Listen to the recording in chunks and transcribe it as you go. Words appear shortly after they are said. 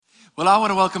Well, I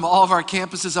want to welcome all of our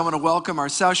campuses. I want to welcome our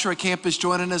South Shore campus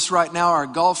joining us right now, our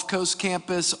Gulf Coast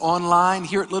campus online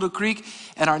here at Little Creek,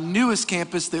 and our newest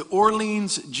campus, the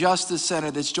Orleans Justice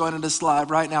Center, that's joining us live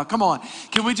right now. Come on,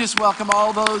 can we just welcome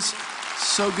all those?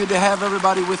 So good to have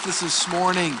everybody with us this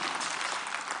morning.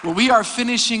 Well, we are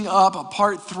finishing up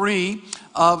part 3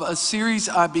 of a series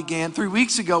I began 3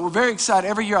 weeks ago. We're very excited.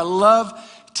 Every year I love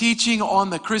teaching on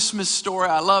the Christmas story.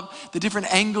 I love the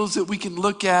different angles that we can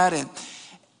look at.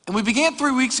 And we began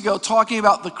 3 weeks ago talking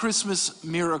about the Christmas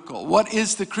miracle. What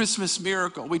is the Christmas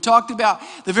miracle? We talked about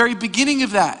the very beginning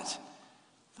of that.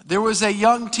 There was a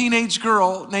young teenage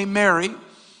girl named Mary.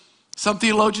 Some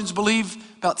theologians believe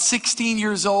about 16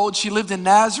 years old. She lived in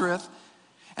Nazareth.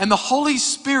 And the Holy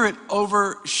Spirit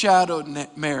overshadowed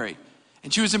Mary.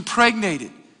 And she was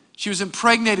impregnated. She was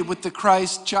impregnated with the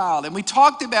Christ child. And we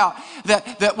talked about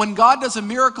that when God does a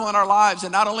miracle in our lives,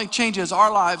 it not only changes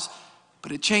our lives,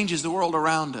 but it changes the world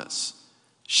around us.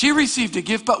 She received a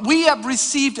gift, but we have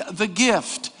received the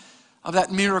gift of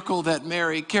that miracle that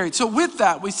Mary carried. So with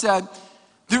that, we said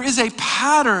there is a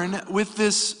pattern with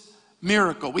this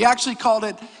miracle. We actually called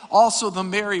it also the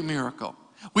Mary miracle.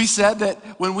 We said that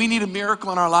when we need a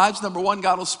miracle in our lives, number 1,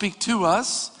 God will speak to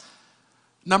us.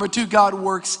 Number 2, God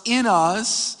works in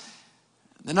us.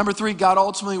 And number 3, God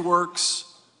ultimately works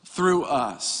through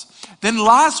us. Then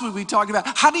last week we talked about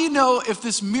how do you know if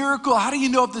this miracle, how do you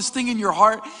know if this thing in your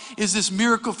heart is this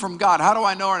miracle from God? How do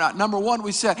I know or not? Number 1,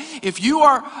 we said if you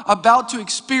are about to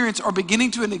experience or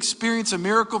beginning to experience a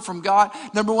miracle from God,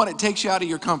 number 1, it takes you out of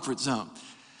your comfort zone.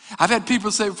 I've had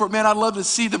people say before, man, I'd love to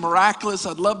see the miraculous.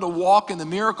 I'd love to walk in the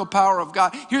miracle power of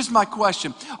God. Here's my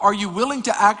question. Are you willing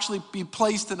to actually be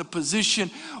placed in a position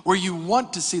where you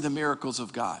want to see the miracles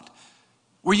of God?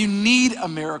 Where you need a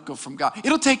miracle from God?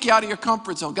 It'll take you out of your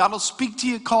comfort zone. God will speak to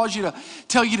you, cause you to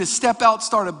tell you to step out,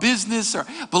 start a business, or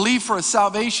believe for a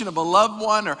salvation of a loved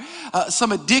one, or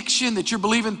some addiction that you're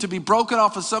believing to be broken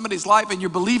off of somebody's life, and you're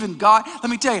believing God.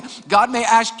 Let me tell you, God may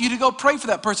ask you to go pray for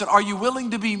that person. Are you willing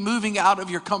to be moving out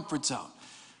of your comfort zone?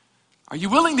 Are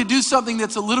you willing to do something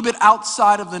that's a little bit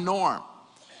outside of the norm?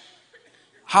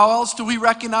 How else do we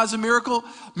recognize a miracle?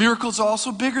 Miracles are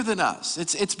also bigger than us.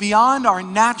 It's beyond our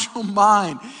natural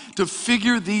mind to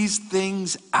figure these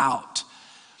things out.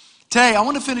 Today, I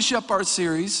want to finish up our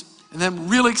series, and I'm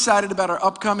really excited about our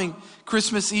upcoming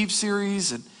Christmas Eve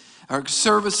series and our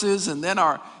services, and then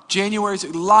our January.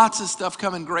 Lots of stuff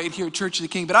coming great here at Church of the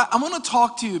King. But I want to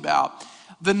talk to you about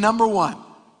the number 1.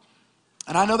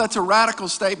 And I know that's a radical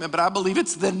statement, but I believe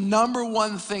it's the number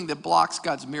 1 thing that blocks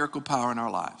God's miracle power in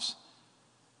our lives.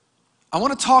 I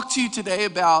want to talk to you today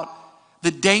about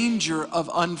the danger of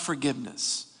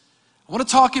unforgiveness. I want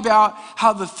to talk about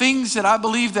how the things that I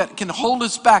believe that can hold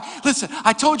us back. Listen,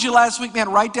 I told you last week, man,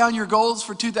 write down your goals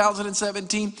for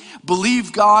 2017.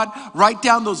 Believe God. Write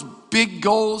down those big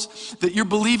goals that you're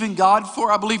believing God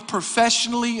for. I believe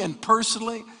professionally and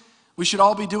personally, we should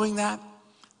all be doing that.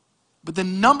 But the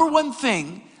number one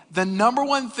thing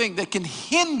that can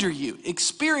hinder you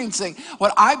experiencing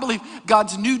what I believe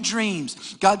God's new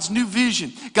dreams, God's new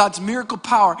vision, God's miracle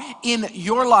power in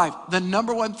your life, the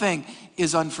number 1 thing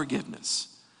is unforgiveness.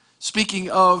 Speaking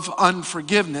of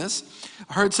unforgiveness,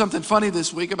 I heard something funny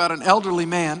this week about an elderly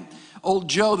man, old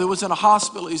Joe, that was in a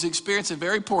hospital. He's experiencing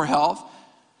very poor health.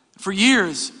 For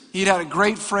years, he'd had a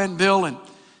great friend, Bill, and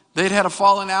they'd had a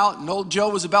falling out, and old Joe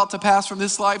was about to pass from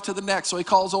this life to the next. So he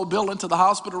calls old Bill into the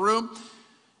hospital room.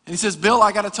 And he says, Bill,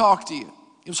 I got to talk to you.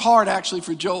 It was hard actually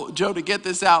for Joe to get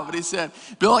this out, but he said,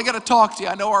 Bill, I got to talk to you.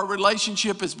 I know our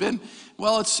relationship has been,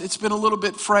 well, it's been a little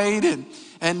bit frayed, and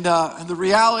the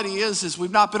reality is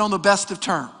we've not been on the best of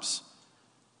terms.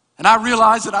 And I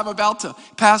realize that I'm about to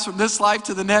pass from this life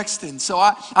to the next, and so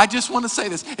I just want to say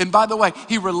this. And by the way,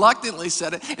 he reluctantly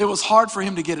said it. It was hard for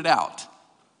him to get it out.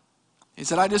 He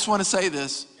said, I just want to say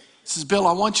this. He says, Bill,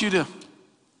 I want you to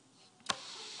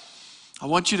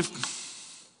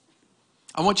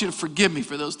forgive me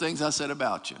for those things I said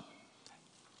about you.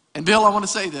 And Bill, I want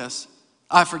to say this.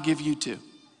 I forgive you too.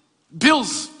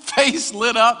 Bill's face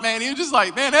lit up, man. He was just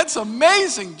like, man, that's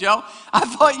amazing, Joe. I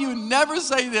thought you would never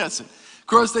say this. And of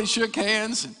course, they shook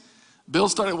hands, and Bill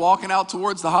started walking out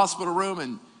towards the hospital room,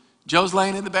 and Joe's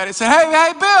laying in the bed. He said,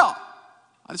 hey, Bill,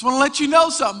 I just want to let you know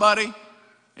something, buddy.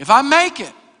 If I make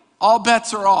it, all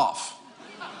bets are off.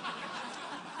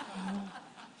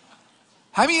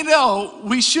 How many of you know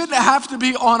we shouldn't have to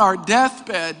be on our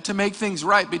deathbed to make things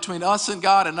right between us and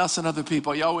God and us and other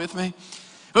people? Y'all with me?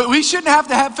 But we shouldn't have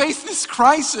to have faced this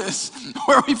crisis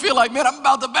where we feel like, man, I'm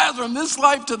about to pass from this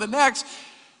life to the next.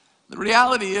 The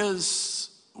reality is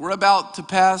we're about to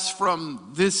pass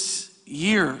from this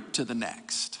year to the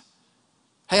next.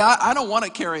 Hey, I don't want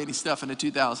to carry any stuff into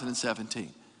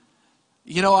 2017.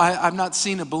 You know, I've not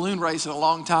seen a balloon race in a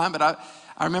long time, but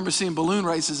I remember seeing balloon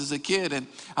races as a kid, and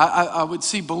I would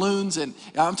see balloons, and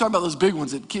I'm talking about those big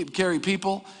ones that carry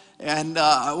people. And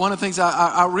one of the things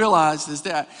I realized is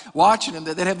that watching them,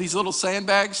 that they'd have these little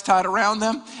sandbags tied around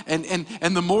them,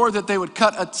 and the more that they would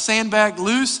cut a sandbag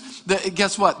loose,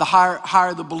 guess what? The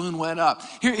higher the balloon went up.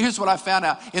 Here's what I found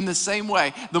out. In the same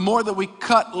way, the more that we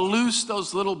cut loose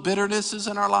those little bitternesses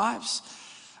in our lives,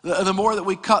 the more that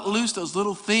we cut loose those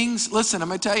little things. Listen, I'm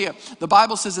going to tell you, the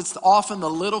Bible says it's often the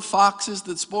little foxes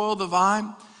that spoil the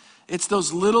vine. It's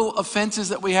those little offenses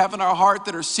that we have in our heart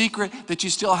that are secret, that you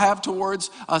still have towards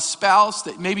a spouse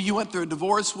that maybe you went through a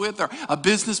divorce with, or a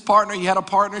business partner. You had a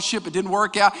partnership, it didn't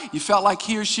work out. You felt like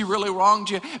he or she really wronged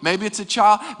you. Maybe it's a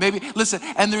child. Listen,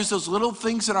 and there's those little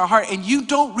things in our heart, and you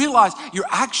don't realize you're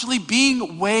actually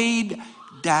being weighed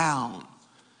down.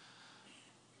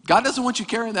 God doesn't want you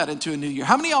carrying that into a new year.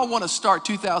 How many of y'all want to start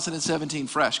 2017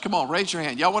 fresh? Come on, raise your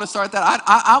hand. Y'all want to start that?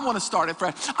 I want to start it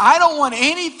fresh. I don't want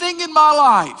anything in my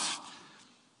life.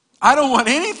 I don't want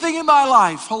anything in my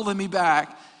life holding me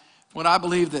back when I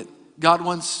believe that God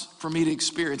wants for me to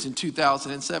experience in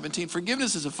 2017.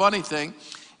 Forgiveness is a funny thing.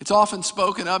 It's often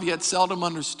spoken of, yet seldom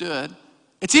understood.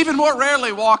 It's even more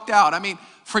rarely walked out. I mean,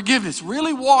 forgiveness,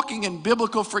 really walking in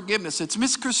biblical forgiveness. It's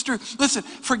misconstrued. Listen,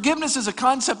 forgiveness is a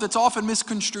concept that's often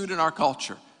misconstrued in our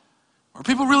culture, where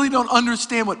people really don't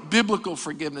understand what biblical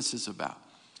forgiveness is about.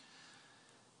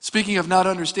 Speaking of not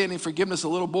understanding forgiveness, a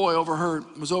little boy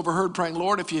was overheard praying,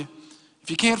 Lord, if you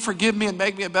can't forgive me and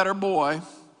make me a better boy,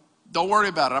 don't worry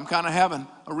about it. I'm kind of having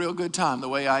a real good time the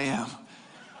way I am.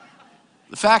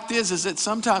 The fact is that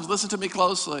sometimes, listen to me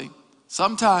closely,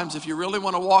 sometimes if you really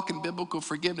want to walk in biblical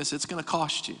forgiveness, it's going to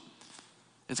cost you.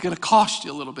 It's going to cost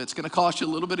you a little bit. It's going to cost you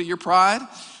a little bit of your pride.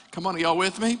 Come on, are y'all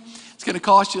with me? It's going to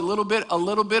cost you a little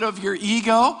bit of your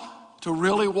ego to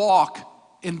really walk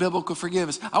in biblical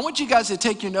forgiveness. I want you guys to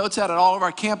take your notes out at all of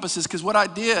our campuses, because what I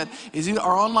did is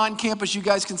our online campus, you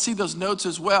guys can see those notes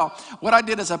as well. What I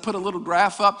did is I put a little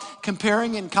graph up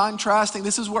comparing and contrasting.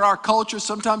 This is where our culture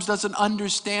sometimes doesn't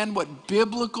understand what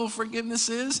biblical forgiveness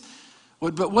is.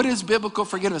 But what is biblical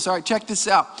forgiveness? All right, check this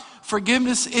out.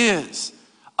 Forgiveness is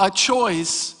a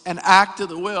choice, an act of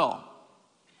the will.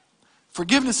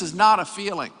 Forgiveness is not a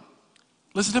feeling.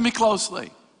 Listen to me closely.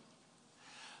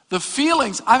 The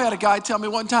feelings, I've had a guy tell me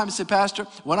one time, he said, Pastor,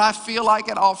 when I feel like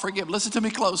it, I'll forgive. Listen to me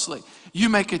closely. You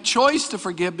make a choice to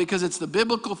forgive because it's the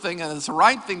biblical thing and it's the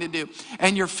right thing to do.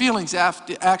 And your feelings have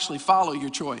to actually follow your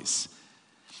choice.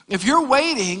 If you're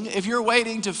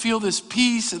waiting to feel this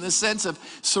peace and this sense of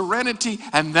serenity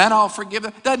and then I'll forgive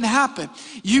them, it doesn't happen.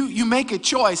 You make a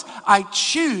choice. I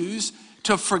choose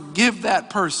to forgive that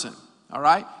person, all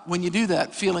right? When you do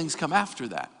that, feelings come after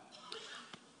that.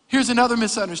 Here's another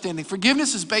misunderstanding.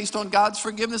 Forgiveness is based on God's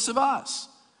forgiveness of us.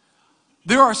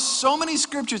 There are so many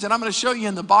scriptures, and I'm going to show you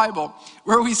in the Bible,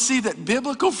 where we see that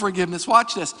biblical forgiveness,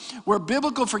 watch this, where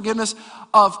biblical forgiveness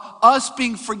of us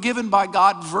being forgiven by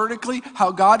God vertically, how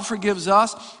God forgives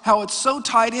us, how it's so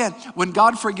tied in. When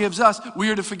God forgives us, we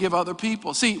are to forgive other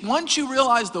people. See, once you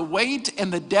realize the weight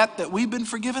and the debt that we've been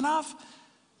forgiven of,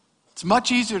 it's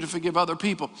much easier to forgive other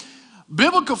people.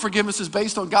 Biblical forgiveness is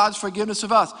based on God's forgiveness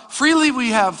of us. Freely we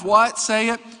have what? Say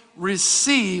it.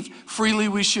 Received. Freely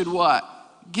we should what?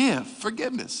 Give.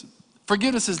 Forgiveness.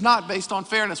 Forgiveness is not based on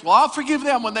fairness. Well, I'll forgive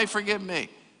them when they forgive me.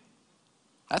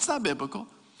 That's not biblical.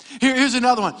 Here's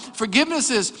another one. Forgiveness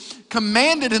is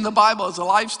commanded in the Bible as a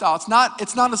lifestyle. It's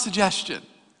not a suggestion.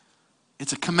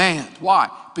 It's a command. Why?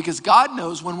 Because God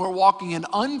knows when we're walking in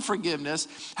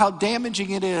unforgiveness how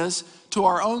damaging it is to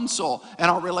our own soul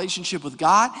and our relationship with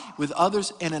God, with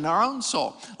others, and in our own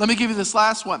soul. Let me give you this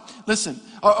last one. Listen,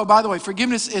 by the way,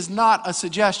 forgiveness is not a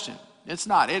suggestion. It's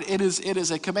not. It is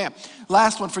a command.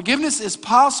 Last one. Forgiveness is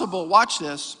possible. Watch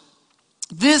this.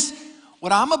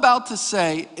 What I'm about to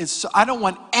say is, I don't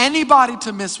want anybody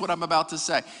to miss what I'm about to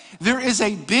say. There is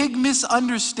a big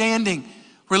misunderstanding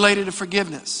related to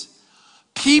forgiveness.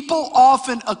 People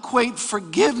often equate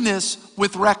forgiveness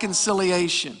with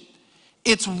reconciliation.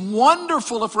 It's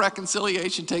wonderful if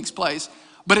reconciliation takes place,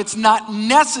 but it's not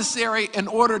necessary in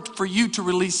order for you to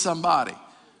release somebody.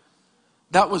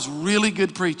 That was really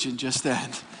good preaching just then.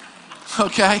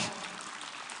 Okay?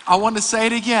 I want to say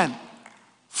it again.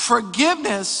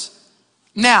 Forgiveness,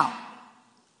 now,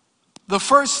 the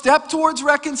first step towards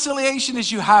reconciliation is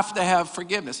you have to have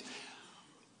forgiveness.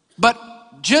 But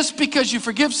just because you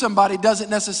forgive somebody doesn't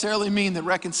necessarily mean that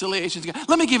reconciliation is good.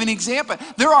 Let me give you an example.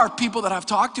 There are people that I've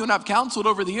talked to and I've counseled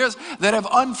over the years that have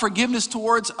unforgiveness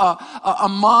towards a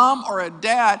mom or a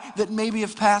dad that maybe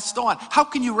have passed on. How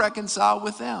can you reconcile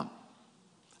with them?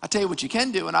 I tell you what you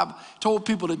can do, and I've told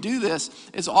people to do this,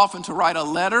 is often to write a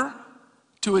letter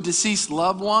to a deceased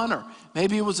loved one, or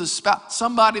maybe it was a spouse,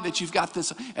 somebody that you've got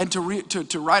this, and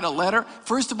to write a letter.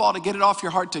 First of all, to get it off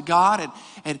your heart to God,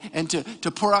 and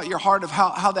to pour out your heart of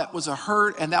how that was a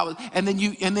hurt, and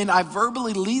then I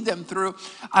verbally lead them through.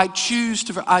 I choose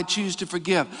to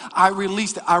forgive. I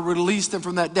release them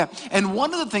from that debt. And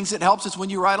one of the things that helps is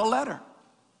when you write a letter.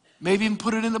 Maybe even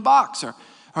put it in the box, or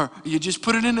you just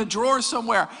put it in a drawer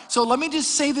somewhere. So let me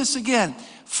just say this again.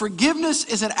 Forgiveness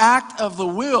is an act of the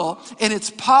will, and it's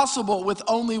possible with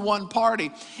only one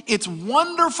party. It's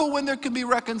wonderful when there can be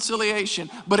reconciliation,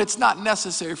 but it's not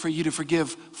necessary for you to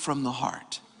forgive from the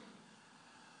heart.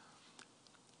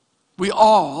 We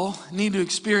all need to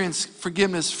experience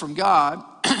forgiveness from God,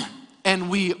 and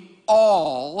we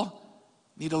all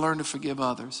need to learn to forgive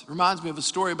others. It reminds me of a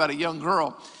story about a young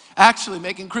girl actually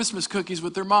making Christmas cookies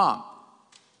with their mom.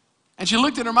 And she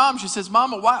looked at her mom, she says,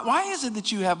 Mama, why is it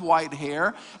that you have white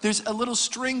hair? There's a little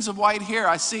strings of white hair.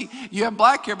 I see you have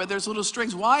black hair, but there's little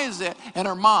strings. Why is it? And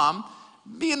her mom,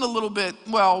 being a little bit,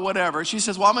 well, whatever, she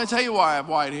says, well, I'm going to tell you why I have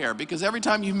white hair. Because every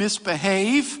time you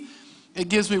misbehave, it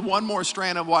gives me one more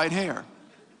strand of white hair.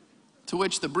 To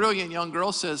which the brilliant young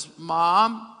girl says,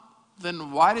 Mom,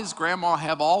 then why does Grandma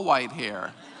have all white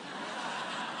hair?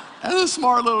 That's a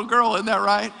smart little girl, isn't that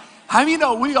right? How many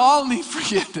know we all need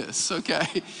forgiveness, okay?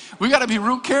 We got to be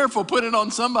real careful putting it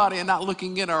on somebody and not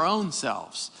looking at our own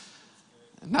selves.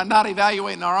 Not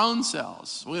evaluating our own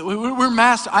selves. We're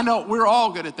master. I know we're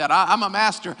all good at that. I'm a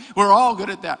master. We're all good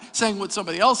at that. Saying what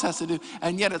somebody else has to do,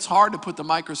 and yet it's hard to put the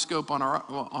microscope on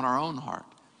our own heart.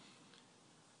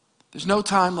 There's no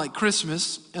time like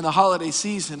Christmas in the holiday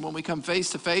season when we come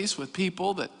face to face with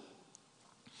people that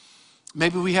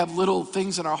maybe we have little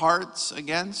things in our hearts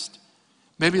against.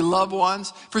 Maybe loved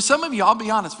ones. For some of you, I'll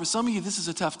be honest, for some of you, this is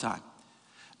a tough time.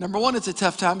 Number one, it's a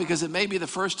tough time because it may be the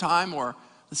first time or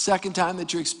the second time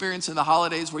that you're experiencing the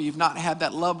holidays where you've not had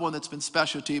that loved one that's been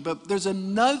special to you. But there's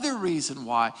another reason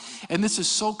why, and this is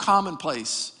so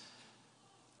commonplace.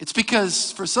 It's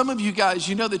because for some of you guys,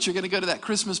 you know that you're going to go to that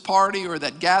Christmas party or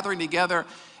that gathering together,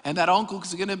 and that uncle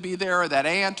is going to be there, or that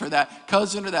aunt, or that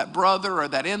cousin, or that brother, or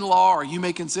that in-law, or you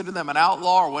may consider them an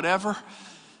outlaw or whatever.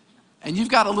 And you've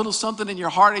got a little something in your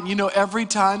heart, and you know every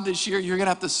time this year you're going to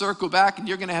have to circle back and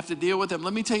you're going to have to deal with them.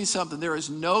 Let me tell you something. There is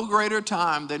no greater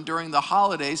time than during the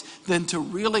holidays than to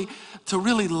really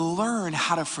learn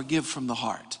how to forgive from the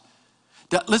heart.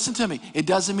 Listen to me. It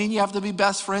doesn't mean you have to be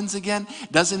best friends again.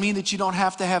 It doesn't mean that you don't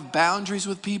have to have boundaries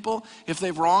with people if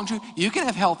they've wronged you. You can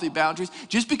have healthy boundaries.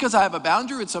 Just because I have a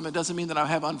boundary with someone doesn't mean that I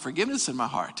have unforgiveness in my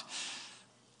heart.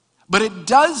 But it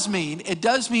does mean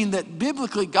that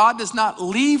biblically God does not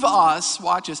leave us,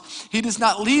 watch this, He does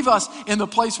not leave us in the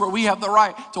place where we have the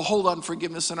right to hold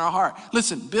unforgiveness in our heart.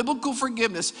 Listen, biblical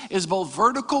forgiveness is both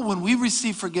vertical when we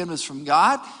receive forgiveness from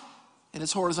God, and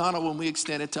it's horizontal when we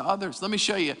extend it to others. Let me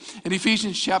show you. In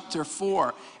Ephesians chapter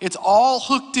 4, it's all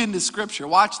hooked into Scripture.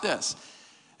 Watch this.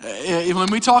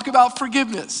 When we talk about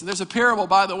forgiveness, there's a parable,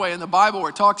 by the way, in the Bible where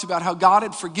it talks about how God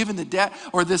had forgiven the debt,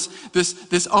 or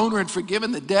this owner had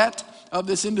forgiven the debt of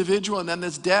this individual, and then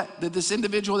this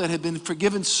individual that had been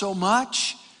forgiven so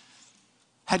much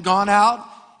had gone out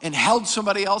and held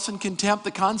somebody else in contempt.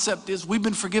 The concept is we've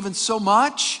been forgiven so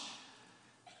much.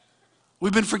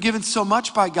 We've been forgiven so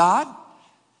much by God.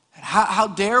 How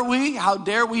dare we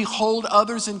hold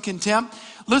others in contempt?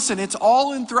 Listen, it's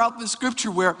all in throughout the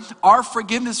Scripture where our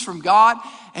forgiveness from God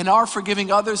and our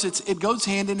forgiving others, it goes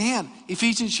hand in hand.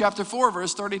 Ephesians chapter 4,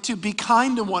 verse 32, be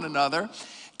kind to one another,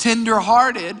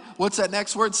 tender-hearted. What's that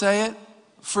next word? Say it.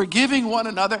 Forgiving one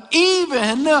another,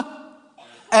 even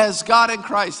as God in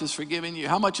Christ has forgiven you.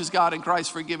 How much has God in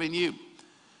Christ forgiven you?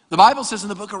 The Bible says in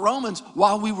the book of Romans,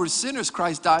 while we were sinners,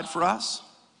 Christ died for us.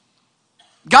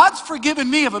 God's forgiven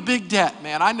me of a big debt,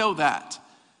 man. I know that.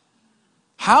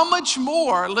 How much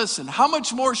more, listen, how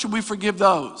much more should we forgive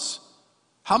those?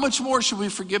 How much more should we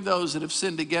forgive those that have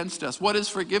sinned against us? What is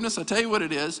forgiveness? I'll tell you what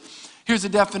it is. Here's a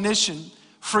definition.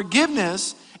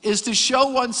 Forgiveness is to show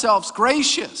oneself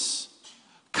gracious,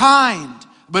 kind,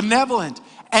 benevolent,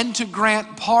 and to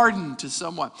grant pardon to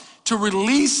someone, to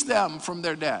release them from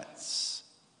their debts.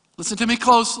 Listen to me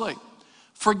closely.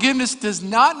 Forgiveness does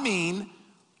not mean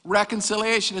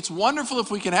reconciliation. It's wonderful if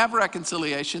we can have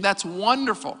reconciliation. That's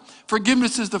wonderful.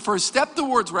 Forgiveness is the first step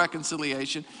towards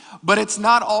reconciliation, but it's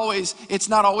not always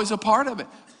a part of it,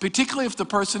 particularly if the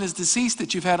person is deceased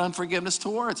that you've had unforgiveness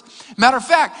towards. Matter of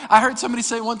fact, I heard somebody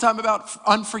say one time about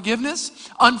unforgiveness.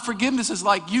 Unforgiveness is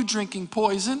like you drinking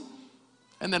poison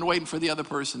and then waiting for the other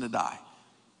person to die.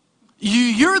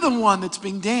 You're the one that's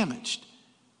being damaged.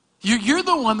 You're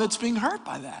the one that's being hurt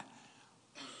by that.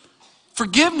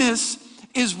 Forgiveness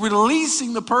is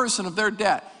releasing the person of their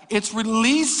debt. It's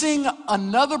releasing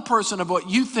another person of what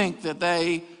you think that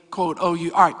they, quote, owe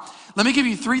you. All right, let me give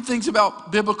you 3 things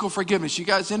about biblical forgiveness. You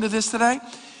guys into this today?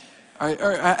 All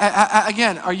right,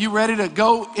 again, are you ready to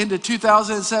go into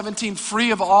 2017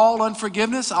 free of all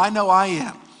unforgiveness? I know I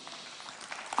am.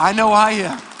 I know I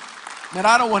am. Man,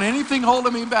 I don't want anything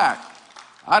holding me back.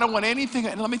 I don't want anything.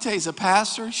 And let me tell you, as a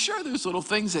pastor, sure, there's little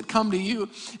things that come to you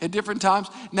at different times.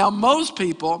 Now, most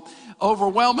people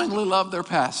overwhelmingly love their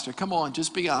pastor. Come on,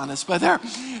 just be honest. But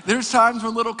there's times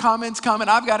when little comments come, and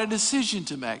I've got a decision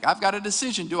to make. I've got a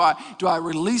decision. Do I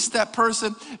release that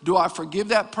person? Do I forgive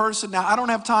that person? Now, I don't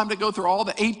have time to go through all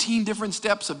the 18 different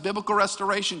steps of biblical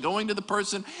restoration, going to the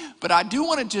person, but I do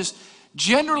want to just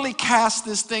generally cast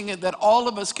this thing that all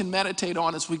of us can meditate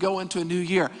on as we go into a new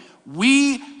year.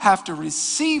 We have to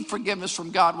receive forgiveness from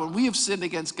God when we have sinned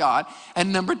against God.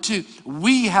 And number 2,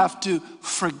 we have to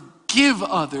forgive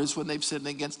others when they've sinned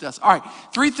against us. All right,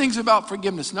 3 things about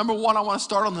forgiveness. Number 1, I want to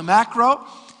start on the macro,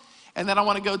 and then I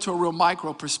want to go to a real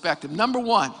micro perspective. Number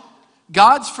 1,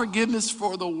 God's forgiveness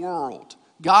for the world.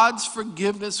 God's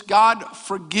forgiveness, God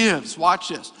forgives. Watch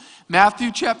this.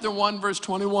 Matthew chapter 1, verse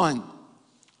 21.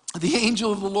 The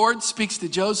angel of the Lord speaks to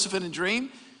Joseph in a dream,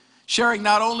 sharing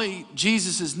not only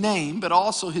Jesus' name, but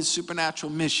also his supernatural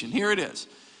mission. Here it is.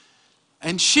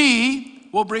 And she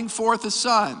will bring forth a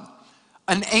son.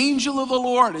 An angel of the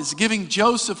Lord is giving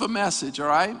Joseph a message, all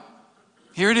right?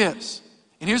 Here it is.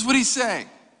 And here's what he's saying.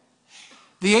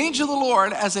 The angel of the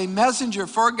Lord, as a messenger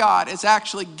for God, is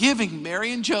actually giving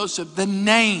Mary and Joseph the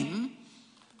name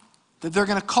that they're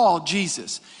going to call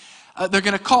Jesus. They're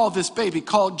going to call this baby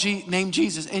named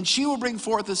Jesus. And she will bring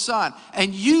forth a son.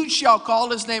 And you shall call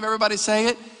his name, everybody say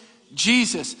it,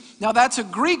 Jesus. Now that's a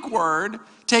Greek word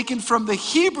taken from the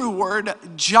Hebrew word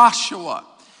Joshua.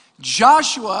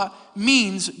 Joshua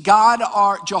means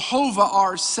Jehovah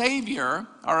our Savior,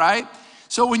 all right?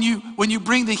 So when you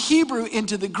bring the Hebrew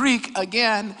into the Greek,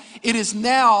 again, it is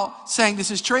now saying, this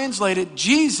is translated,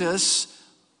 Jesus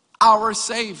our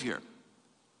Savior.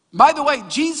 By the way,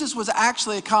 Jesus was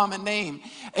actually a common name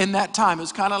in that time. It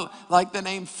was kind of like the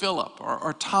name Philip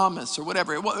or Thomas or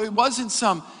whatever. It wasn't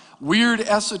some weird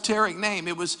esoteric name.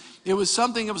 It was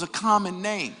something, it was a common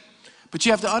name. But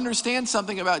you have to understand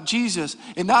something about Jesus.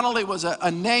 It not only was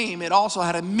a name, it also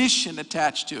had a mission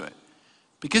attached to it.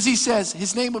 Because he says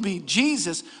his name will be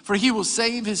Jesus, for he will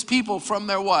save his people from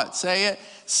their what? Say it,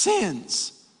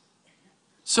 sins.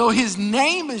 So his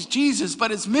name is Jesus,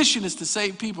 but his mission is to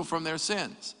save people from their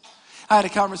sins. I had a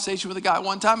conversation with a guy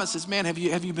one time. I says, man, have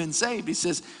you been saved? He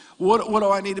says, what do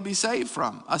I need to be saved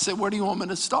from? I said, where do you want me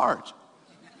to start?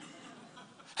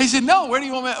 He said, no, where do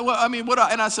you want me? Well, I mean,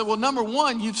 and I said, well, number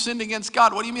 1, you've sinned against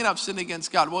God. What do you mean I've sinned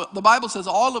against God? Well, the Bible says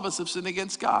all of us have sinned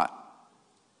against God.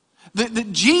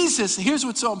 Jesus, here's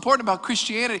what's so important about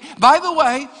Christianity. By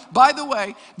the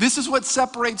way, this is what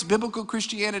separates biblical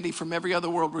Christianity from every other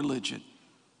world religion.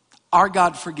 Our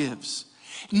God forgives.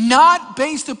 Not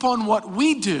based upon what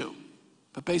we do,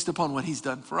 but based upon what he's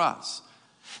done for us.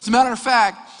 As a matter of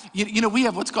fact, you know, we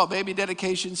have what's called baby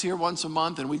dedications here once a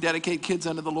month, and we dedicate kids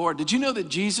unto the Lord. Did you know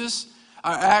that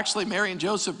actually Mary and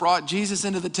Joseph brought Jesus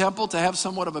into the temple to have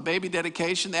somewhat of a baby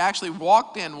dedication? They actually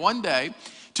walked in one day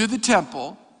to the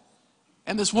temple,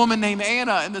 and this woman named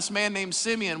Anna and this man named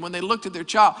Simeon, when they looked at their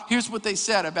child, here's what they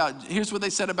said about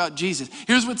Jesus.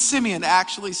 Here's what Simeon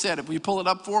actually said. If you pull it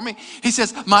up for me, he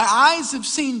says, my eyes have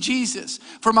seen Jesus,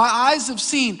 for my eyes have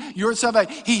seen your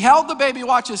salvation. He held the baby.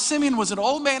 Watch this. Simeon was an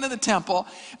old man in the temple.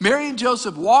 Mary and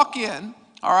Joseph walk in,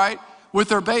 all right, with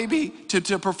their baby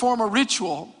to perform a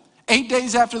ritual 8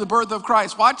 days after the birth of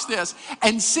Christ. Watch this.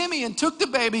 And Simeon took the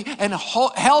baby and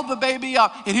held the baby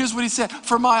up. And here's what he said.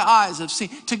 For my eyes have seen,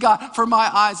 to God, for my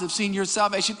eyes have seen your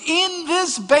salvation. In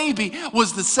this baby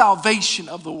was the salvation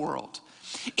of the world.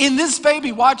 In this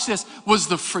baby, watch this, was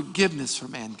the forgiveness for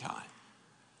mankind.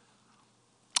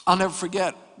 I'll never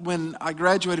forget when I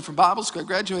graduated from Bible school. I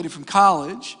graduated from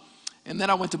college. And then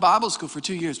I went to Bible school for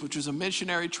 2 years, which was a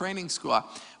missionary training school. I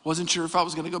wasn't sure if I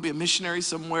was going to go be a missionary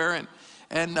somewhere.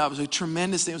 And it was a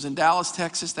tremendous thing. It was in Dallas,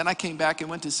 Texas. Then I came back and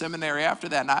went to seminary after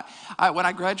that. And when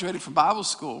I graduated from Bible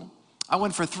school, I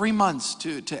went for 3 months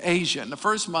to Asia. And the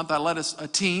first month I led a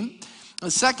team. The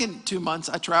second 2 months,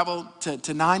 I traveled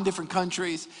to 9 different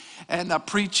countries and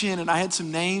preaching, and I had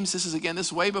some names. This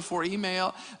is way before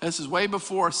email. This is way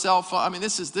before cell phone. I mean,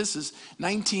 this is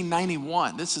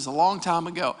 1991. This is a long time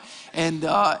ago.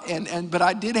 But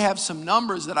I did have some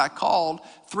numbers that I called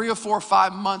 3 or 4 or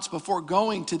 5 months before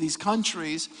going to these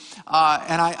countries,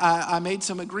 and I made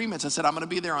some agreements. I said, I'm going to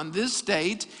be there on this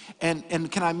date,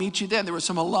 and can I meet you then? There were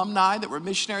some alumni that were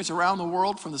missionaries around the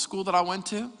world from the school that I went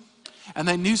to. And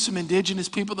they knew some indigenous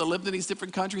people that lived in these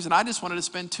different countries. And I just wanted to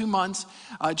spend 2 months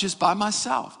just by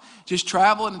myself, just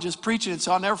traveling and just preaching. And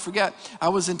so I'll never forget, I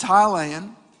was in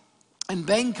Thailand, in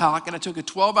Bangkok, and I took a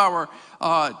 12-hour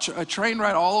train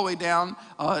ride all the way down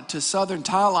to southern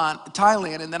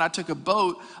Thailand, and then I took a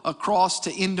boat across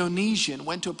to Indonesia and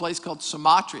went to a place called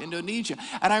Sumatra, Indonesia.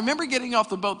 And I remember getting off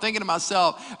the boat thinking to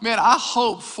myself, man, I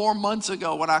hope 4 months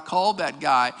ago when I called that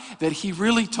guy that he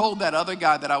really told that other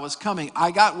guy that I was coming.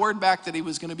 I got word back that he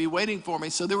was going to be waiting for me.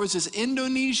 So there was this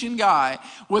Indonesian guy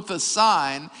with a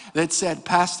sign that said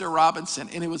Pastor Robinson,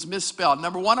 and it was misspelled.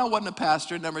 Number one, I wasn't a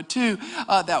pastor. Number two,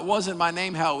 that wasn't my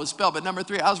name how it was spelled. But number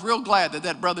three, I was real glad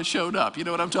that brother showed up. You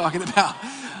know what I'm talking about?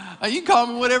 You can call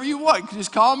me whatever you want.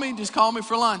 Just call me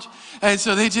for lunch. And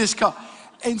so they just call.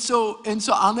 And so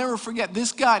I'll never forget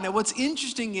this guy. Now what's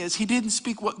interesting is he didn't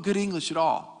speak good English at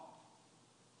all.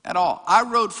 At all. I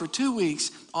rode for 2 weeks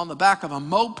on the back of a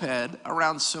moped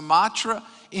around Sumatra,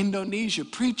 Indonesia,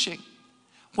 preaching.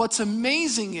 What's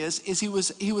amazing is he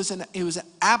was an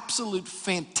absolute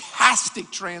fantastic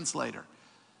translator.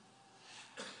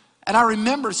 And I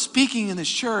remember speaking in this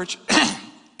church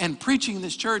and preaching in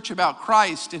this church about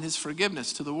Christ and his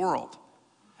forgiveness to the world.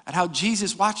 And how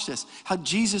Jesus, watch this, how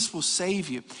Jesus will save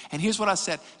you. And here's what I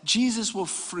said, Jesus will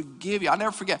forgive you. I'll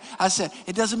never forget. I said,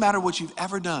 it doesn't matter what you've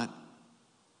ever done.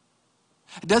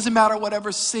 It doesn't matter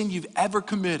whatever sin you've ever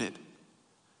committed.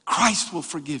 Christ will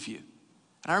forgive you.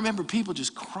 And I remember people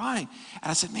just crying.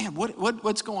 And I said, man,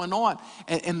 what's going on?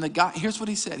 And the guy, here's what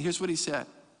he said.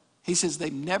 He says,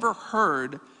 they've never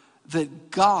heard that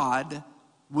God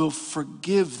will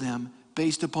forgive them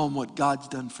based upon what God's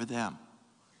done for them.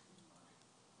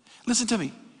 Listen to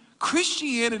me.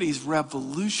 Christianity is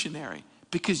revolutionary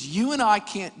because you and I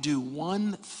can't do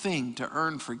one thing to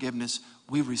earn forgiveness.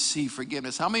 We receive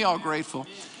forgiveness. How many of y'all are grateful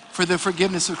for the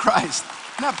forgiveness of Christ?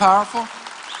 Isn't that powerful?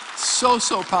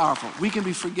 So powerful. We can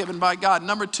be forgiven by God.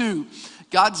 Number two,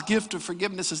 God's gift of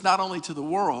forgiveness is not only to the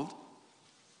world,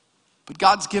 but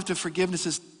God's gift of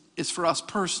forgiveness is for us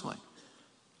personally.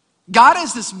 God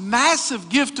has this massive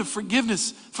gift of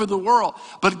forgiveness for the world,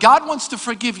 but God wants to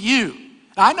forgive you.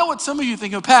 Now, I know what some of you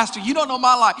think, oh, Pastor, you don't know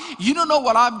my life. You don't know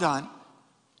what I've done.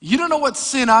 You don't know what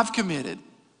sin I've committed.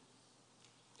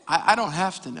 I don't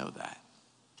have to know that.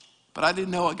 But I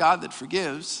didn't know a God that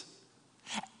forgives.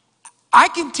 I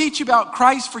can teach you about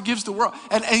Christ forgives the world.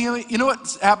 And you know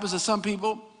what happens to some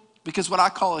people? Because what I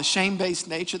call a shame-based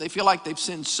nature, they feel like they've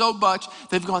sinned so much,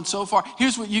 they've gone so far.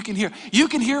 Here's what you can hear. You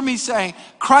can hear me saying,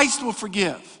 Christ will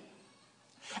forgive.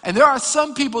 And there are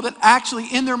some people that actually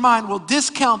in their mind will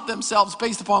discount themselves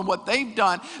based upon what they've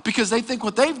done because they think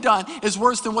what they've done is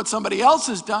worse than what somebody else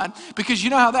has done. Because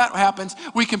you know how that happens.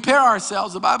 We compare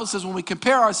ourselves. The Bible says when we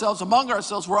compare ourselves among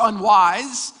ourselves, we're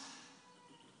unwise.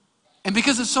 And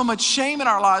because of so much shame in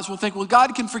our lives, we'll think, well,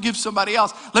 God can forgive somebody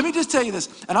else. Let me just tell you this,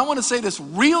 and I want to say this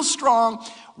real strong,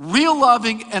 real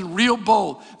loving, and real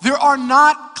bold. There are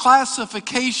not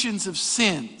classifications of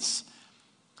sins.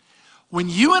 When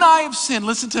you and I have sinned,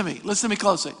 listen to me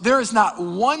closely. There is not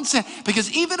one sin,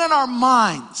 because even in our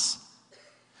minds,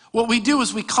 what we do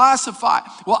is we classify,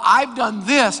 well, I've done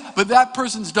this, but that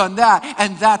person's done that,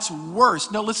 and that's worse.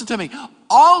 No, listen to me.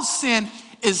 All sin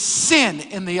is sin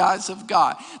in the eyes of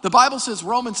God. The Bible says,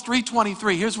 Romans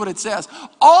 3:23, here's what it says.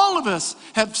 All of us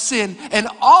have sinned and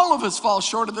all of us fall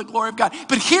short of the glory of God.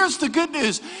 But here's the good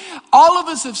news. All of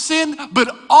us have sinned,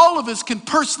 but all of us can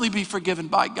personally be forgiven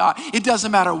by God. It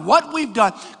doesn't matter what we've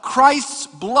done. Christ's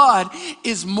blood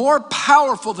is more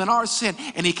powerful than our sin,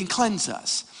 and he can cleanse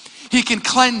us. He can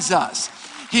cleanse us.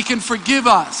 He can forgive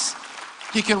us.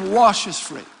 He can wash us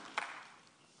free.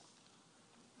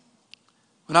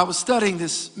 When I was studying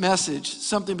this message,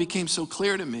 something became so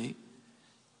clear to me,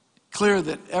 clear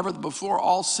that ever before,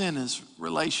 all sin is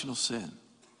relational sin.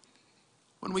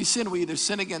 When we sin, we either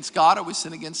sin against God or we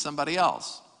sin against somebody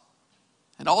else.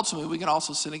 And ultimately, we can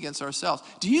also sin against ourselves.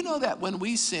 Do you know that when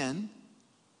we sin,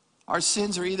 our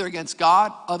sins are either against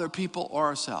God, other people, or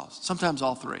ourselves? Sometimes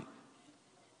all three.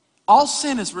 All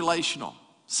sin is relational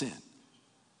sin.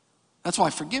 That's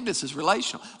why forgiveness is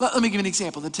relational. Let me give you an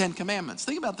example, the 10 Commandments.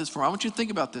 Think about this for a moment. I want you to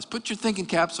think about this. Put your thinking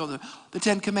caps on the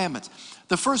 10 Commandments.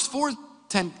 The first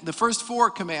four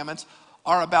commandments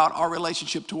are about our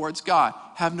relationship towards God.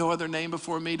 Have no other name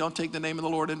before me. Don't take the name of the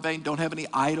Lord in vain. Don't have any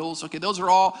idols. Okay, those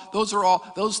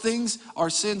things are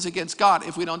sins against God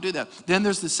if we don't do that. Then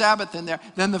there's the Sabbath in there.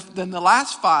 Then the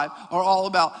last 5 are all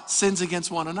about sins against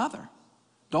one another.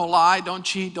 Don't lie, don't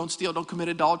cheat, don't steal, don't commit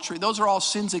adultery. Those are all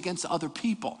sins against other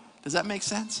people. Does that make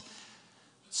sense?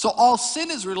 So all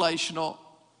sin is relational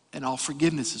and all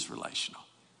forgiveness is relational.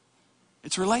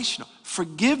 It's relational.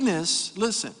 Forgiveness,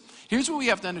 listen, here's what we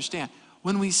have to understand.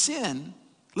 When we sin,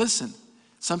 listen,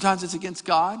 sometimes it's against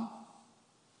God,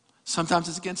 sometimes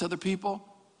it's against other people.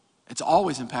 It's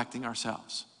always impacting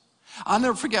ourselves. I'll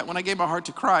never forget when I gave my heart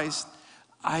to Christ,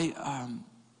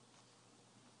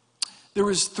 there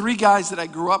was 3 guys that I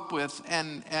grew up with,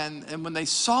 and when they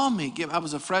saw me give,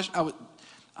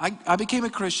 I became a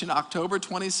Christian October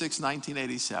 26,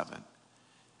 1987.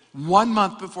 1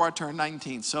 month before I turned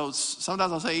 19. So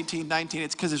sometimes I'll say 18, 19.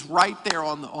 It's because it's right there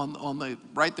on the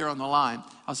line.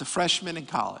 I was a freshman in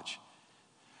college.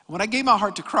 When I gave my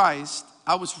heart to Christ,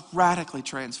 I was radically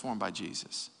transformed by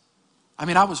Jesus. I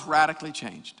mean, I was radically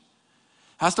changed.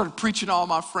 I started preaching to all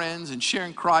my friends and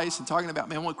sharing Christ and talking about,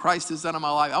 man, what Christ has done in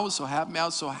my life. I was so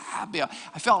happy.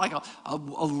 I felt like a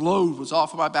load was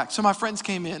off of my back. So my friends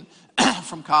came in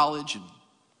from college, and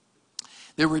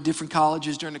they were at different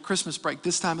colleges during the Christmas break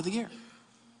this time of the year.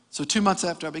 So 2 months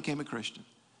after I became a Christian,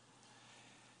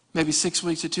 maybe 6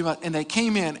 weeks or 2 months, and they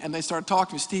came in and they started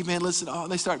talking to me. Steve, man, listen,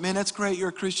 they start, man, that's great, you're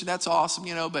a Christian, that's awesome,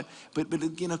 but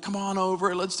come on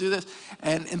over, let's do this.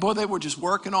 And boy, they were just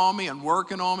working on me and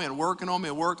working on me and working on me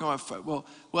and working on me.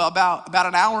 Well, about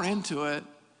an hour into it,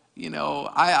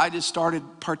 I just started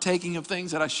partaking of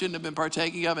things that I shouldn't have been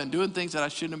partaking of and doing things that I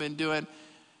shouldn't have been doing.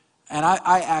 And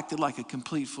I acted like a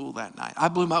complete fool that night. I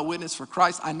blew my witness for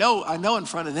Christ. I know in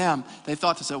front of them, they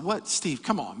thought to say, what, Steve,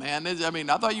 come on, man.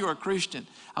 I thought you were a Christian.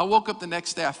 I woke up the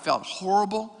next day, I felt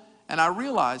horrible. And I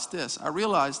realized this. I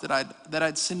realized that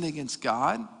I'd sinned against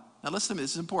God. Now listen to me,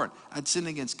 this is important. I'd sinned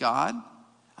against God.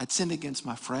 I'd sinned against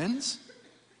my friends.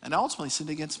 And I ultimately sinned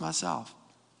against myself.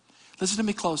 Listen to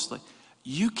me closely.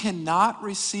 You cannot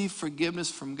receive forgiveness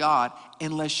from God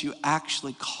unless you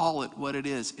actually call it what it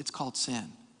is. It's called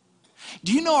sin.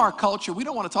 Do you know our culture, we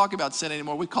don't want to talk about sin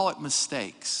anymore. We call it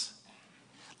mistakes.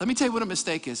 Let me tell you what a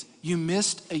mistake is. You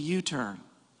missed a U-turn.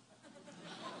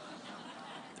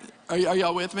 Are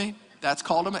y'all with me? That's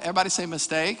called everybody say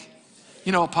mistake.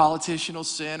 A politician will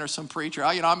sin or some preacher.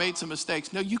 I made some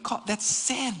mistakes. No, that's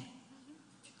sin.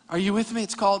 Are you with me?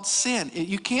 It's called sin.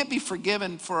 You can't be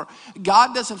forgiven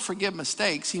God doesn't forgive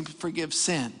mistakes. He forgives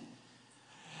sin.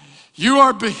 You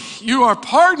are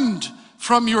pardoned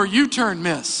from your U-turn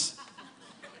miss.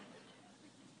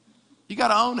 You got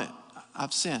to own it.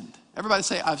 I've sinned. Everybody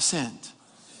say, I've sinned.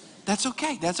 That's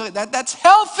okay. That's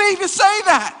healthy to say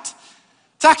that.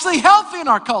 It's actually healthy in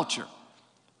our culture.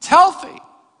 It's healthy.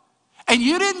 And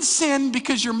you didn't sin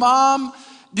because your mom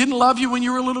didn't love you when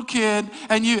you were a little kid.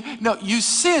 You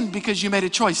sinned because you made a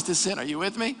choice to sin. Are you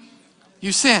with me?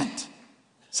 You sinned.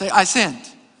 Say, I sinned.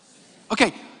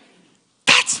 Okay.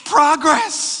 That's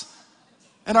progress.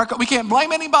 And we can't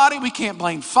blame anybody. We can't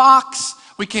blame Fox.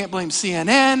 We can't blame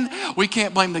CNN. We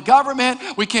can't blame the government.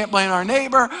 We can't blame our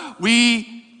neighbor.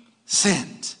 We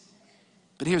sinned.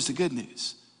 But here's the good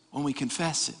news. When we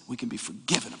confess it, we can be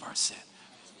forgiven of our sin.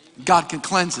 God can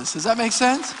cleanse us. Does that make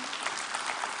sense?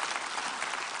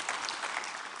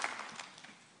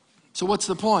 So what's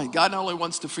the point? God not only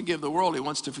wants to forgive the world, he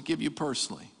wants to forgive you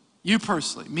personally. You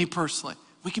personally, me personally.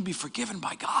 We can be forgiven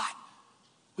by God.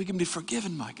 We can be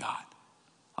forgiven by God.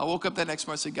 I woke up that next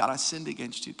morning and said, God, I sinned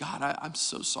against you. God, I'm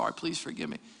so sorry. Please forgive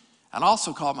me. And I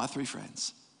also called my 3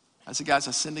 friends. I said, guys,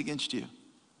 I sinned against you.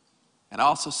 And I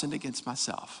also sinned against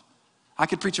myself. I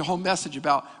could preach a whole message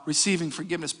about receiving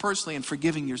forgiveness personally and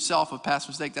forgiving yourself of past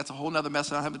mistake. That's a whole nother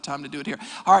message. I don't have the time to do it here.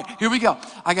 All right, here we go.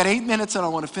 I got 8 minutes and I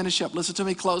want to finish up. Listen to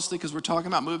me closely because we're talking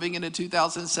about moving into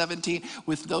 2017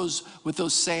 with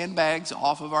those sandbags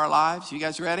off of our lives. You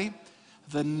guys ready?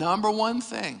 The number one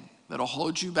thing that'll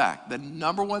hold you back, the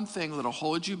number one thing that'll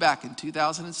hold you back in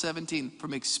 2017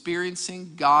 from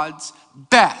experiencing God's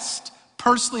best,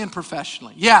 personally and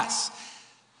professionally. Yes,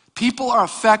 people are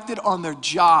affected on their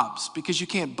jobs because you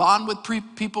can't bond with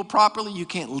people properly, you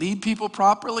can't lead people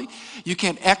properly, you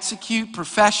can't execute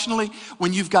professionally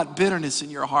when you've got bitterness in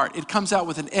your heart. It comes out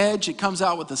with an edge, it comes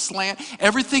out with a slant.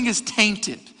 Everything is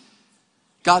tainted.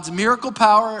 God's miracle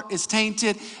power is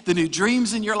tainted. The new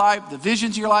dreams in your life, the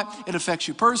visions in your life, it affects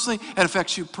you personally, it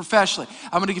affects you professionally.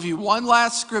 I'm going to give you one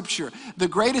last scripture. The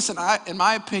greatest, in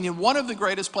my opinion, one of the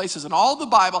greatest places in all the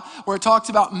Bible where it talks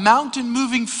about mountain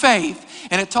moving faith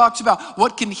and it talks about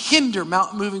what can hinder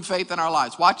mountain moving faith in our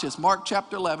lives. Watch this, Mark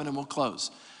chapter 11 and we'll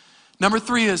close. Number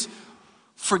 3 is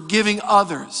forgiving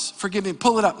others. Forgiving,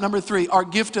 pull it up. Number 3, our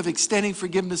gift of extending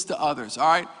forgiveness to others. All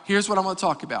right, here's what I'm going to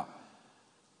talk about.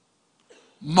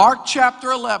 Mark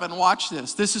chapter 11, watch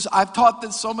this. I've taught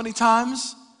this so many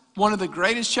times. One of the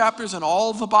greatest chapters in all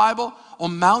of the Bible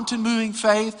on mountain moving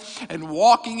faith and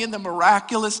walking in the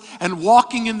miraculous and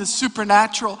walking in the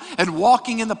supernatural and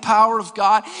walking in the power of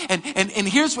God. And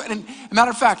here's what, and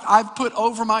matter of fact, I've put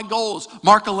over my goals,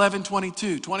 Mark 11,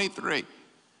 22, 23.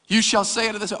 You shall say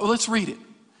unto this, let's read it.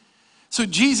 So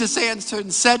Jesus answered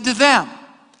and said to them,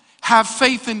 have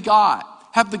faith in God.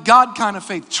 Have the God kind of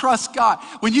faith. Trust God.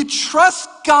 When you trust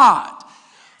God,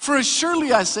 for as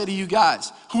surely I say to you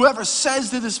guys, whoever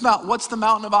says to this mountain, what's the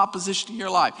mountain of opposition in your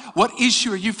life? What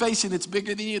issue are you facing that's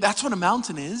bigger than you? That's what a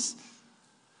mountain is.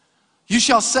 You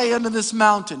shall say unto this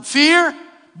mountain, fear,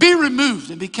 be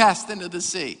removed and be cast into the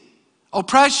sea.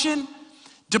 Oppression,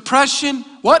 depression,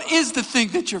 what is the thing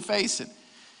that you're facing?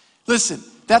 Listen,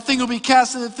 that thing will be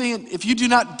cast into the thing. And if you do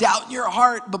not doubt in your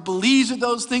heart, but believes that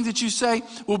those things that you say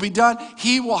will be done,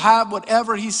 he will have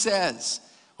whatever he says.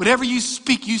 Whatever you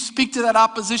speak to that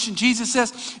opposition. Jesus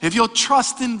says, if you'll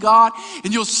trust in God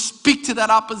and you'll speak to that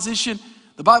opposition,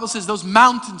 the Bible says those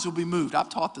mountains will be moved. I've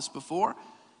taught this before.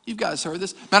 You guys heard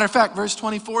this. Matter of fact, verse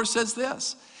 24 says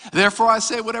this. Therefore I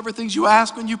say, whatever things you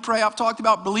ask when you pray. I've talked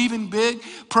about believing big,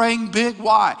 praying big.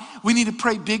 Why? We need to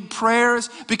pray big prayers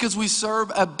because we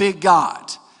serve a big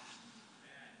God.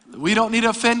 We don't need to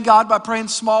offend God by praying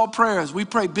small prayers. We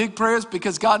pray big prayers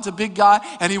because God's a big God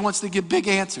and he wants to give big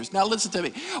answers. Now listen to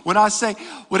me. When I say,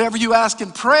 whatever you ask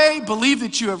and pray, believe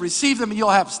that you have received them and you'll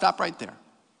have. Stop right there.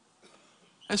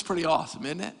 That's pretty awesome,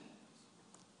 isn't it?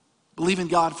 Believe in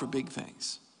God for big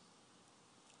things.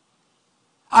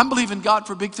 I'm believing God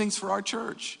for big things for our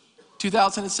church.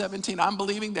 2017, I'm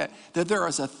believing that there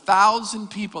is 1,000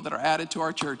 people that are added to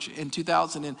our church in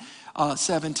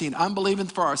 2017. I'm believing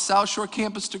for our South Shore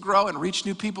campus to grow and reach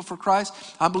new people for Christ.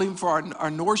 I'm believing for our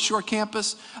North Shore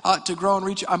campus to grow and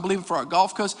reach. I'm believing for our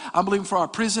Gulf Coast. I'm believing for our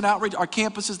prison outreach, our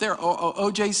campuses there,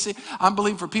 OJC. I'm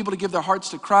believing for people to give their hearts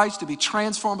to Christ, to be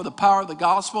transformed by the power of the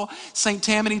gospel. St.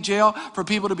 Tammany Jail, for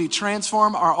people to be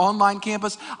transformed, our online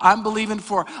campus. I'm believing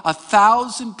for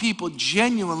 1,000 people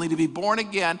genuinely to be born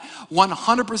again,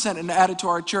 100% and added to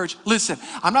our church. Listen,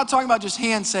 I'm not talking about just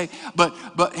hands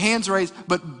hands raised,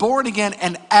 but born again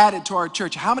and added to our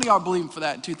church. How many are believing for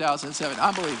that in 2007?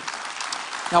 I'm believing.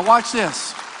 Now watch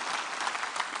this.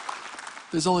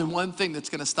 There's only one thing that's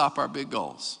going to stop our big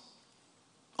goals.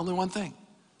 Only one thing.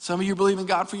 Some of you believe in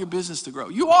God for your business to grow.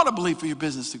 You ought to believe for your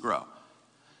business to grow.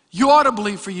 You ought to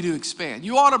believe for you to expand.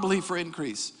 You ought to believe for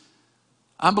increase.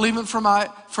 I'm believing for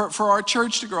our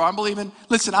church to grow. I'm believing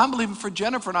for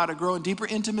Jennifer and I to grow in deeper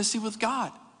intimacy with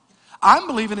God. I'm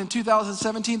believing in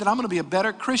 2017 that I'm going to be a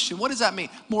better Christian. What does that mean?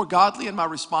 More godly in my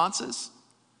responses?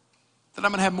 That I'm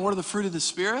going to have more of the fruit of the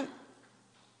Spirit?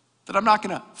 That I'm not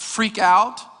going to freak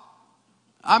out?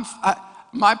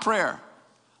 My prayer,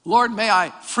 Lord, may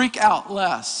I freak out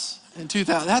less in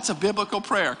 2000. That's a biblical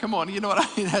prayer. Come on, you know what I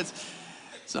mean?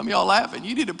 Some of y'all laughing.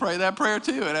 You need to pray that prayer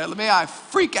too. And may I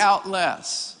freak out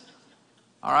less.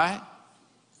 All right?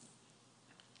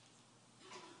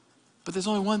 But there's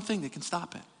only one thing that can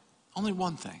stop it. Only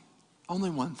one thing. Only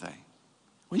one thing.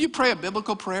 When you pray a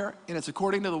biblical prayer and it's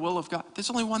according to the will of God, there's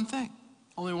only one thing.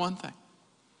 Only one thing.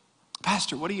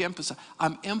 Pastor, what do you emphasize?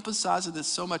 I'm emphasizing this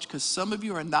so much because some of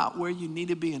you are not where you need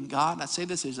to be in God. And I say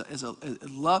this as a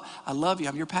love. I love you.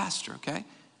 I'm your pastor, okay?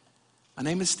 My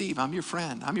name is Steve. I'm your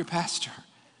friend. I'm your pastor.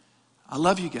 I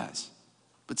love you guys.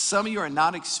 But some of you are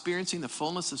not experiencing the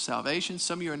fullness of salvation.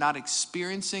 Some of you are not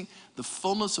experiencing the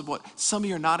fullness of some of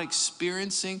you are not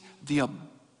experiencing the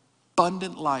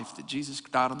abundant life that Jesus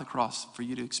died on the cross for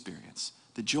you to experience.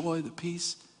 The joy, the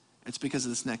peace. It's because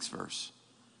of this next verse.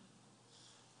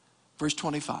 Verse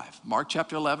 25, Mark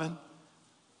chapter 11.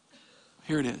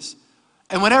 Here it is.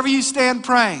 And whenever you stand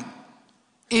praying,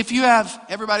 if you have,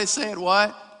 everybody say it,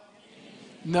 what?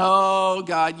 No,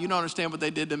 God, you don't understand what they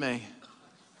did to me.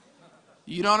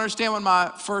 You don't understand what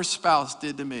my first spouse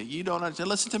did to me. You don't understand.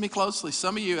 Listen to me closely.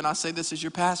 Some of you, and I say this as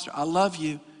your pastor, I love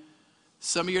you.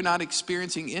 Some of you are not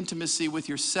experiencing intimacy with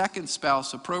your second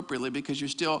spouse appropriately because you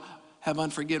still have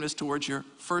unforgiveness towards your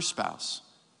first spouse.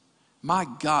 My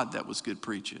God, that was good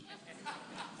preaching.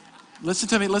 Listen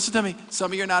to me.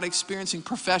 Some of you are not experiencing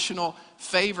professional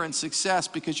favor and success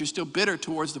because you're still bitter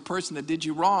towards the person that did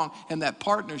you wrong in that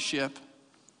partnership.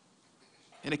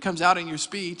 And it comes out in your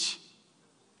speech,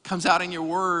 comes out in your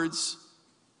words,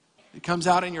 it comes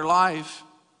out in your life.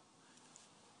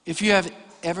 If you have,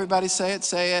 everybody say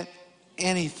it,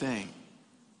 anything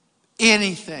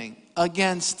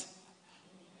against,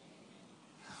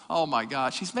 Oh my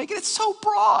gosh, he's making it so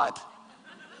broad.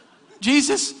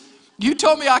 Jesus, you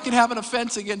told me I could have an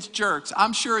offense against jerks.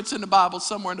 I'm sure it's in the Bible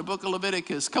somewhere in the book of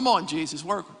Leviticus. Come on, Jesus,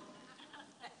 work.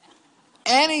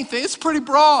 Anything, it's pretty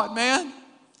broad, man.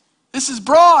 This is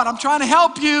broad. I'm trying to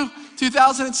help you.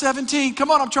 2017,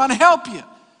 come on, I'm trying to help you.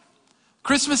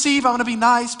 Christmas Eve, I'm going to be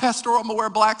nice, pastoral. I'm going to wear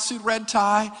a black suit, red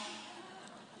tie.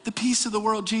 The peace of the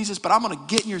world, Jesus. But I'm going to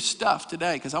get in your stuff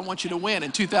today because I want you to win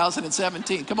in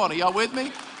 2017. Come on, are y'all with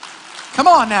me? Come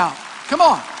on now. Come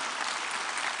on.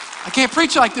 I can't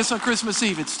preach like this on Christmas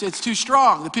Eve. It's too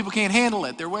strong. The people can't handle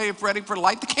it. They're ready for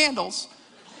light the candles.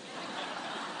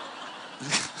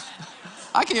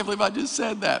 I can't believe I just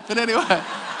said that. But anyway,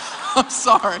 I'm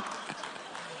sorry.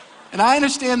 And I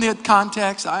understand the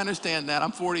context. I understand that.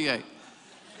 I'm 48.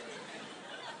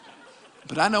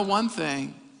 But I know one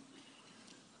thing.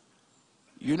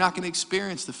 You're not going to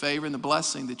experience the favor and the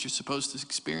blessing that you're supposed to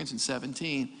experience in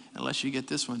 17 unless you get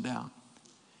this one down.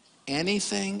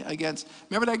 Anything against,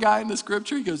 remember that guy in the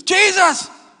scripture? He goes, Jesus,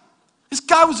 this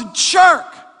guy was a jerk.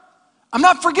 I'm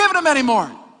not forgiving him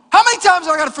anymore. How many times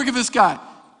do I got to forgive this guy?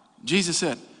 Jesus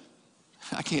said,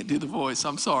 I can't do the voice.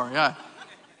 I'm sorry.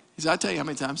 He said, I'll tell you how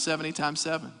many times, 70 times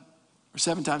 7. Or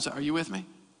 7 times, are you with me?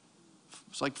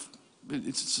 It's like,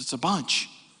 it's a bunch.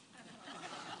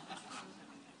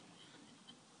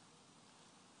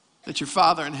 That your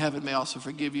Father in heaven may also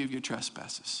forgive you of your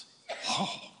trespasses.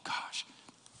 Oh, gosh.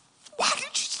 Why did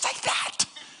you say that?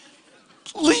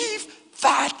 Leave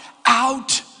that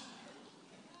out.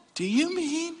 Do you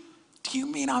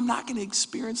mean I'm not going to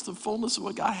experience the fullness of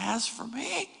what God has for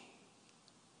me?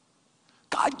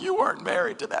 God, you weren't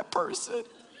married to that person.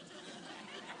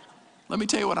 Let me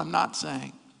tell you what I'm not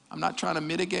saying. I'm not trying to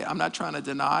mitigate. I'm not trying to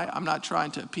deny. I'm not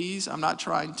trying to appease. I'm not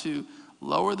trying to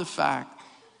lower the fact.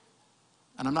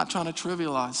 And I'm not trying to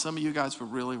trivialize. Some of you guys were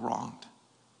really wronged.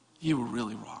 You were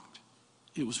really wronged.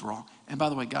 It was wrong. And by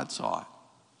the way, God saw it.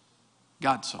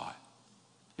 God saw it.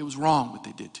 It was wrong what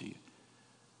they did to you.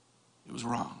 It was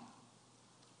wrong.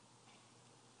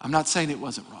 I'm not saying it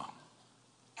wasn't wrong.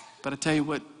 But I tell you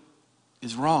what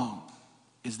is wrong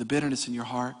is the bitterness in your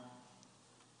heart.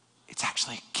 It's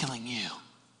actually killing you.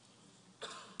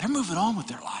 They're moving on with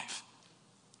their life.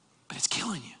 But it's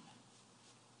killing you.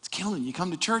 Killing. You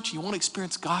come to church and you want to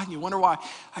experience God and you wonder why.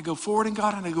 I go forward in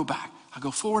God and I go back. I go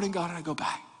forward in God and I go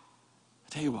back. I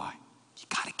tell you why. You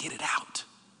got to get it out.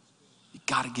 You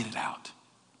got to get it out.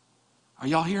 Are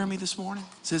y'all hearing me this morning?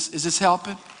 Is this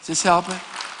helping? Is this helping?